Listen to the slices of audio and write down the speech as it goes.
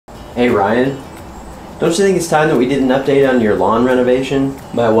Hey Ryan, don't you think it's time that we did an update on your lawn renovation?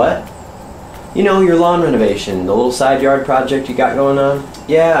 My what? You know, your lawn renovation, the little side yard project you got going on?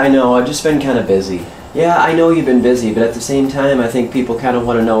 Yeah, I know, I've just been kind of busy. Yeah, I know you've been busy, but at the same time, I think people kind of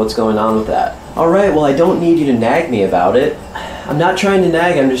want to know what's going on with that. Alright, well I don't need you to nag me about it. I'm not trying to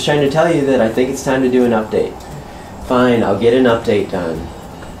nag, I'm just trying to tell you that I think it's time to do an update. Fine, I'll get an update done.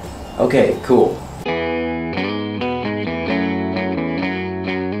 Okay, cool.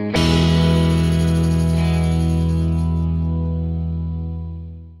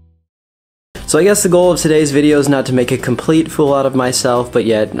 So I guess the goal of today's video is not to make a complete fool out of myself, but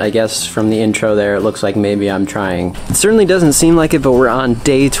yet, I guess from the intro there, it looks like maybe I'm trying. It certainly doesn't seem like it, but we're on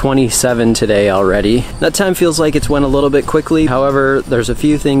day 27 today already. That time feels like it's went a little bit quickly, however, there's a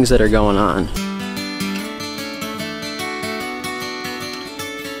few things that are going on.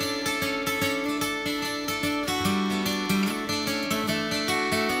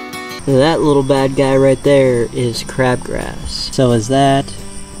 That little bad guy right there is crabgrass. So is that,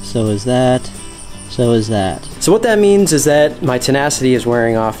 so is that. So is that. So what that means is that my tenacity is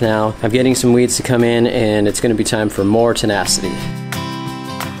wearing off now. I'm getting some weeds to come in and it's going to be time for more tenacity.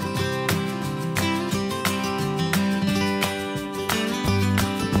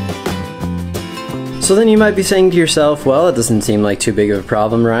 So then you might be saying to yourself, well, it doesn't seem like too big of a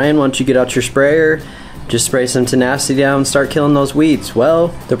problem, Ryan. Why don't you get out your sprayer, just spray some tenacity down and start killing those weeds? Well,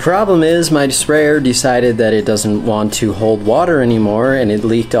 the problem is my sprayer decided that it doesn't want to hold water anymore, and it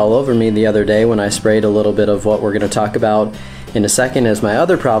leaked all over me the other day when I sprayed a little bit of what we're going to talk about in a second as my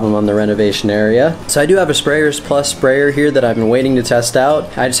other problem on the renovation area. So I do have a Sprayers Plus sprayer here that I've been waiting to test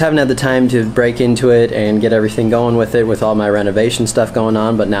out. I just haven't had the time to break into it and get everything going with it with all my renovation stuff going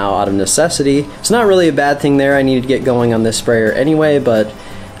on, but now out of necessity. It's not really a bad thing there. I needed to get going on this sprayer anyway, but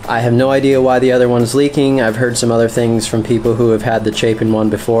I have no idea why the other one is leaking. I've heard some other things from people who have had the Chapin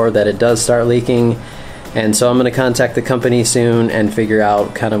one before that it does start leaking. And so I'm going to contact the company soon and figure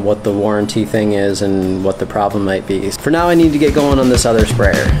out kind of what the warranty thing is and what the problem might be. For now I need to get going on this other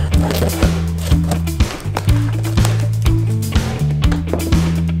sprayer.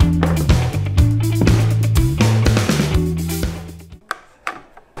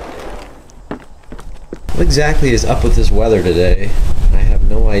 What exactly is up with this weather today? I have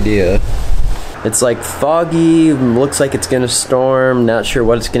no idea. It's like foggy, looks like it's gonna storm, not sure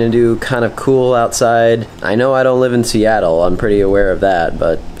what it's gonna do, kind of cool outside. I know I don't live in Seattle, I'm pretty aware of that,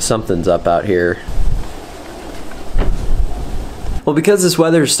 but something's up out here. Well, because this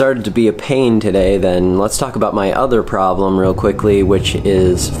weather started to be a pain today, then let's talk about my other problem real quickly, which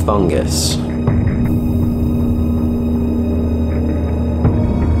is fungus.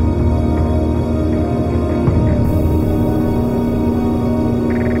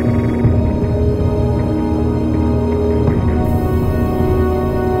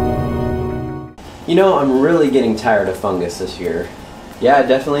 You know, I'm really getting tired of fungus this year. Yeah, I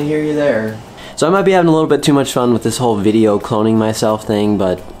definitely hear you there. So I might be having a little bit too much fun with this whole video cloning myself thing,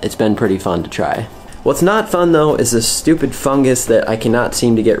 but it's been pretty fun to try. What's not fun though is this stupid fungus that I cannot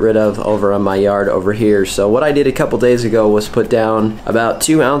seem to get rid of over on my yard over here. So what I did a couple days ago was put down about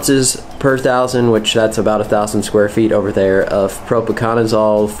 2 ounces per 1,000, which that's about 1,000 square feet over there, of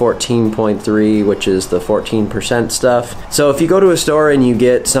propiconazole 14.3, which is the 14% stuff. So if you go to a store and you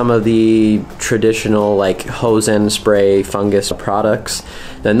get some of the traditional like hose end spray fungus products,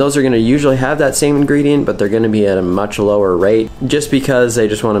 then those are going to usually have that same ingredient, but they're going to be at a much lower rate, just because they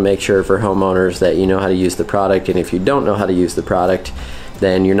just want to make sure for homeowners that you know how to use the product, and if you don't know how to use the product,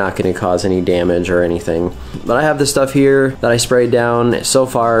 then you're not going to cause any damage or anything. But I have this stuff here that I sprayed down. So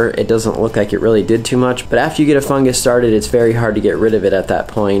far it doesn't look like it really did too much, but after you get a fungus started, it's very hard to get rid of it at that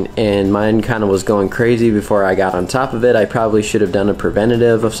point, and mine kind of was going crazy before I got on top of it. I probably should have done a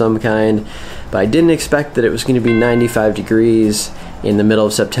preventative of some kind, but I didn't expect that it was going to be 95 degrees in the middle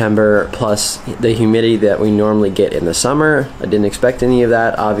of September, plus the humidity that we normally get in the summer. I didn't expect any of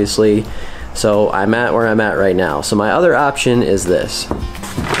that, obviously. So I'm at where I'm at right now. So my other option is this.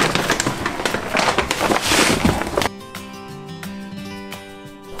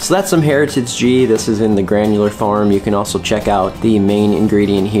 So that's some Heritage G. This is in the granular form. You can also check out the main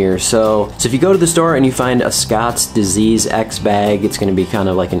ingredient here. So if you go to the store and you find a Scott's Disease X bag, it's going to be kind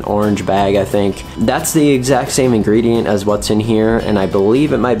of like an orange bag, I think. That's the exact same ingredient as what's in here, and I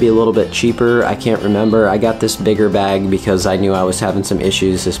believe it might be a little bit cheaper. I can't remember. I got this bigger bag because I knew I was having some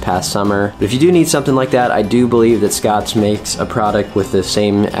issues this past summer. But if you do need something like that, I do believe that Scott's makes a product with the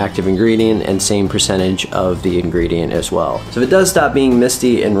same active ingredient and same percentage of the ingredient as well. So if it does stop being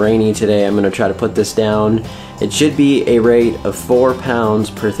misty and rainy today, I'm going to try to put this down. It should be a rate of 4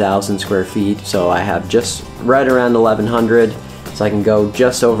 pounds per 1,000 square feet, so I have just right around 1,100. so I can go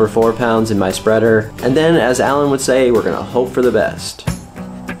just over 4 pounds in my spreader. And then, as Alan would say, we're gonna hope for the best.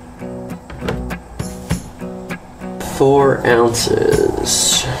 4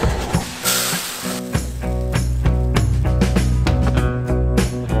 ounces.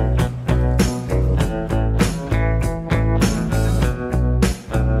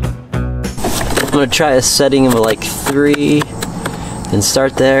 I'm gonna try a setting of like 3 and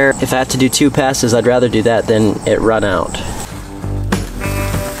start there. If I have to do 2 passes, I'd rather do that than it run out.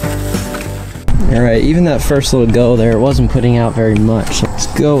 Alright, even that first little go there, it wasn't putting out very much. Let's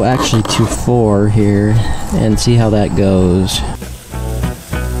go actually to 4 here and see how that goes.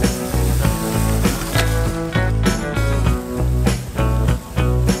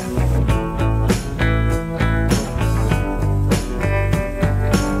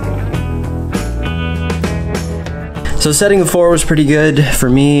 So setting of 4 was pretty good for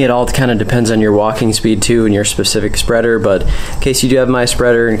me. It all kind of depends on your walking speed too and your specific spreader, but in case you do have my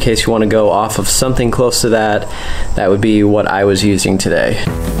spreader, in case you want to go off of something close to that, that would be what I was using today.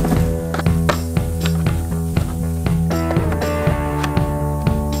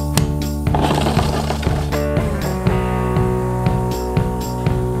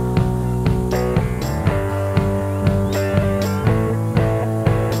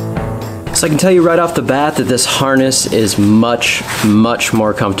 So I can tell you right off the bat that this harness is much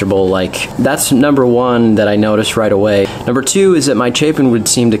more comfortable. Like, that's number 1 that I noticed right away. Number 2 is that my chapin would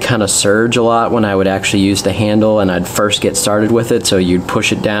seem to kind of surge a lot when I would actually use the handle and I'd first get started with it. So you'd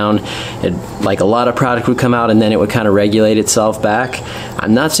push it down, like a lot of product would come out and then it would kind of regulate itself back.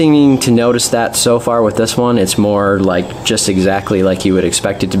 I'm not seeming to notice that so far with this one. It's more like just exactly like you would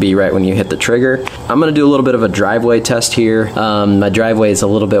expect it to be right when you hit the trigger. I'm gonna do a little bit of a driveway test here. My driveway is a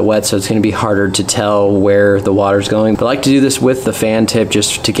little bit wet, so it's gonna be harder to tell where the water's going. But I like to do this with the fan tip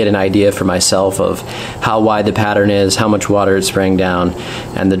just to get an idea for myself of how wide the pattern is, how much water it's spraying down.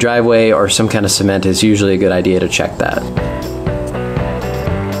 And the driveway or some kind of cement is usually a good idea to check that.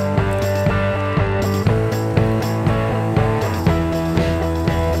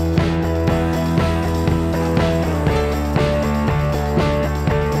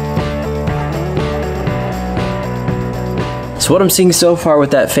 So what I'm seeing so far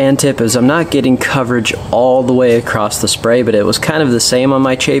with that fan tip is I'm not getting coverage all the way across the spray, but it was kind of the same on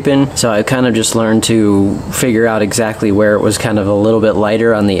my chapin. So I kind of just learned to figure out exactly where it was kind of a little bit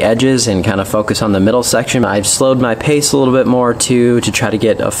lighter on the edges and kind of focus on the middle section. I've slowed my pace a little bit more too to try to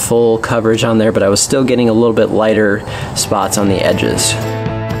get a full coverage on there, but I was still getting a little bit lighter spots on the edges.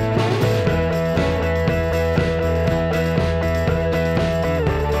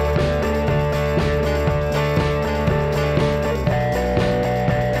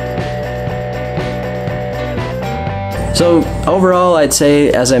 So overall, I'd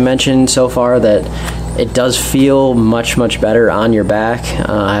say, as I mentioned so far, that it does feel much better on your back.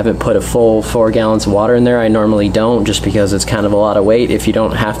 I haven't put a full 4 gallons of water in there. I normally don't, just because it's kind of a lot of weight if you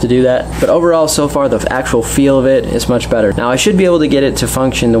don't have to do that. But overall, so far, the actual feel of it is much better. Now, I should be able to get it to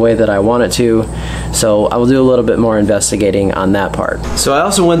function the way that I want it to, so I will do a little bit more investigating on that part. So I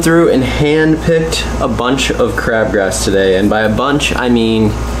also went through and hand-picked a bunch of crabgrass today, and by a bunch, I mean,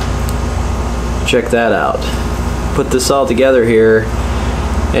 check that out. Put this all together here,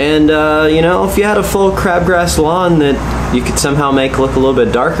 and you know, if you had a full crabgrass lawn that you could somehow make look a little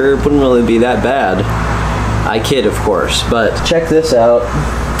bit darker, it wouldn't really be that bad. I kid, of course, but check this out.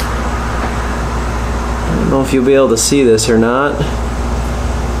 I don't know if you'll be able to see this or not,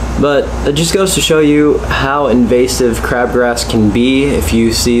 but it just goes to show you how invasive crabgrass can be. If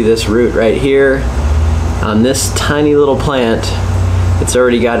you see this root right here on this tiny little plant, it's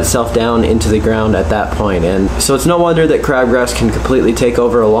already got itself down into the ground at that point. And so it's no wonder that crabgrass can completely take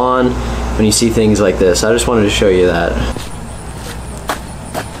over a lawn when you see things like this. I just wanted to show you that.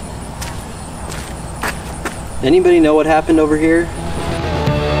 Anybody know what happened over here?